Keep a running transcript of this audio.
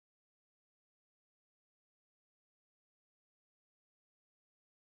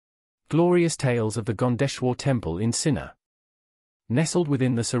Glorious tales of the Gondeshwar Temple in Sinnar. Nestled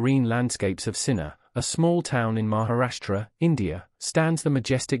within the serene landscapes of Sinnar, a small town in Maharashtra, India, stands the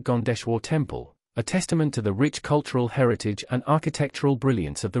majestic Gondeshwar Temple, a testament to the rich cultural heritage and architectural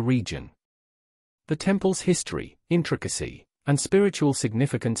brilliance of the region. The temple's history, intricacy, and spiritual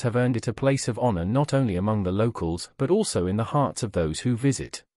significance have earned it a place of honor not only among the locals but also in the hearts of those who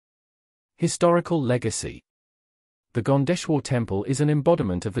visit. Historical legacy. The Gondeshwar Temple is an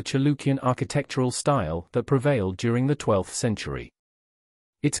embodiment of the Chalukyan architectural style that prevailed during the 12th century.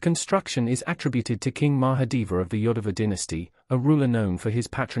 Its construction is attributed to King Mahadeva of the Yadava dynasty, a ruler known for his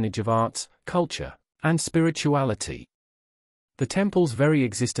patronage of arts, culture, and spirituality. The temple's very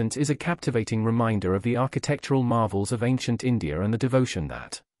existence is a captivating reminder of the architectural marvels of ancient India and the devotion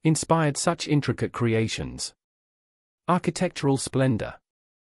that inspired such intricate creations. Architectural splendor.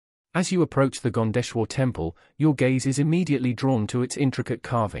 As you approach the Gondeshwar Temple, your gaze is immediately drawn to its intricate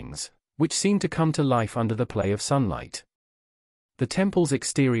carvings, which seem to come to life under the play of sunlight. The temple's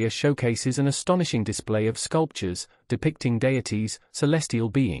exterior showcases an astonishing display of sculptures, depicting deities, celestial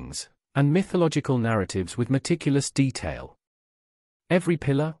beings, and mythological narratives with meticulous detail. Every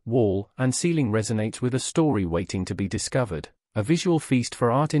pillar, wall, and ceiling resonates with a story waiting to be discovered, a visual feast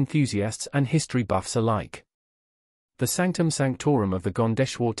for art enthusiasts and history buffs alike. The Sanctum Sanctorum of the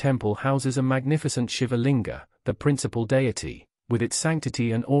Gondeshwar Temple houses a magnificent Shiva Linga, the principal deity, with its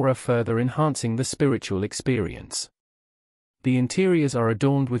sanctity and aura further enhancing the spiritual experience. The interiors are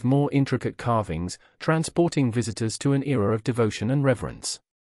adorned with more intricate carvings, transporting visitors to an era of devotion and reverence.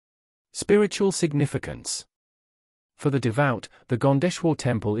 Spiritual significance. For the devout, the Gondeshwar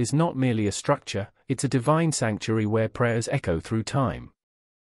Temple is not merely a structure, it's a divine sanctuary where prayers echo through time.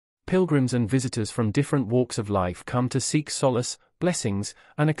 Pilgrims and visitors from different walks of life come to seek solace, blessings,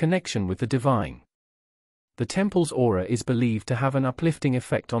 and a connection with the divine. The temple's aura is believed to have an uplifting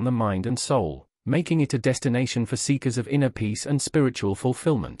effect on the mind and soul, making it a destination for seekers of inner peace and spiritual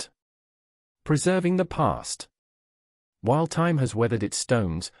fulfillment. Preserving the past. While time has weathered its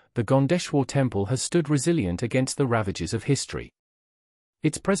stones, the Gondeshwar Temple has stood resilient against the ravages of history.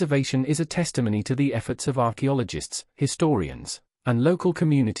 Its preservation is a testimony to the efforts of archaeologists, historians, and local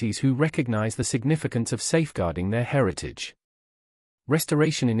communities who recognize the significance of safeguarding their heritage.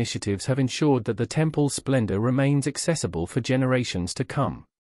 Restoration initiatives have ensured that the temple's splendor remains accessible for generations to come.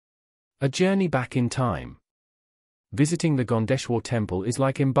 A journey back in time. Visiting the Gondeshwar Temple is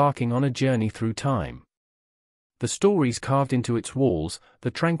like embarking on a journey through time. The stories carved into its walls,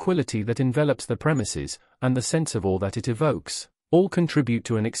 the tranquility that envelops the premises, and the sense of awe that it evokes, all contribute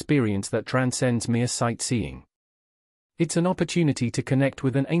to an experience that transcends mere sightseeing. It's an opportunity to connect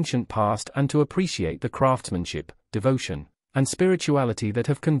with an ancient past and to appreciate the craftsmanship, devotion, and spirituality that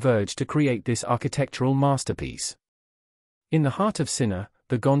have converged to create this architectural masterpiece. In the heart of Sinnar,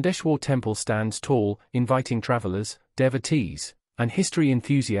 the Gondeshwar Temple stands tall, inviting travelers, devotees, and history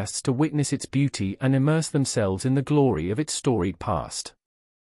enthusiasts to witness its beauty and immerse themselves in the glory of its storied past.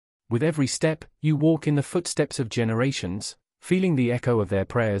 With every step, you walk in the footsteps of generations, feeling the echo of their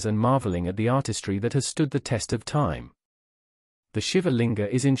prayers and marveling at the artistry that has stood the test of time. The Shiva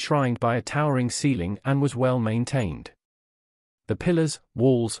Linga is enshrined by a towering ceiling and was well maintained. The pillars,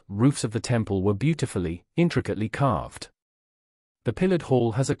 walls, roofs of the temple were beautifully, intricately carved. The pillared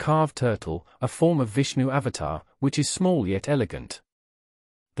hall has a carved turtle, a form of Vishnu avatar, which is small yet elegant.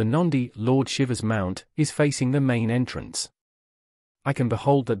 The Nandi, Lord Shiva's mount, is facing the main entrance. I can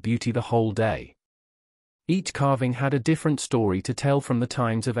behold that beauty the whole day. Each carving had a different story to tell from the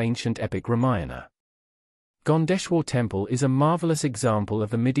times of ancient epic Ramayana. Gondeshwar Temple is a marvelous example of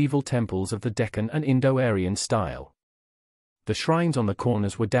the medieval temples of the Deccan and Indo-Aryan style. The shrines on the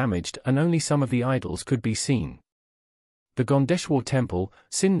corners were damaged and only some of the idols could be seen. The Gondeshwar Temple,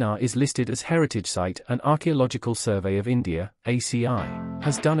 Sinnar, is listed as Heritage Site and Archaeological Survey of India, ACI,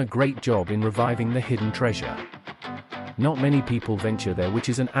 has done a great job in reviving the hidden treasure. Not many people venture there, which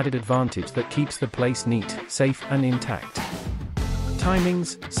is an added advantage that keeps the place neat, safe and intact.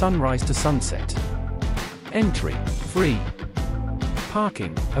 Timings: sunrise to sunset. Entry: free.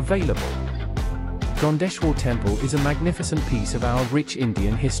 Parking: available. Gondeshwar Temple is a magnificent piece of our rich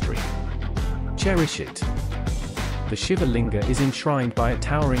Indian history. Cherish it. The Shiva Linga is enshrined by a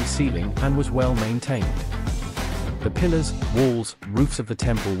towering ceiling and was well maintained. The pillars, walls, roofs of the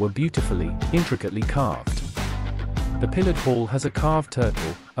temple were beautifully, intricately carved. The pillared hall has a carved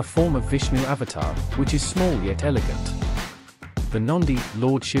turtle, a form of Vishnu avatar, which is small yet elegant. The Nandi,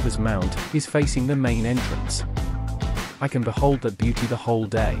 Lord Shiva's mount, is facing the main entrance. I can behold that beauty the whole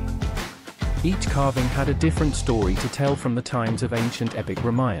day. Each carving had a different story to tell from the times of ancient epic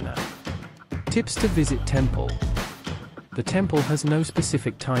Ramayana. Tips to visit temple. The temple has no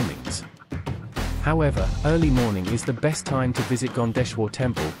specific timings. However, early morning is the best time to visit Gondeshwar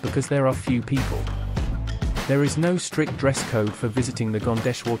Temple because there are few people. There is no strict dress code for visiting the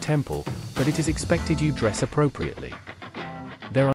Gondeshwar Temple, but it is expected you dress appropriately.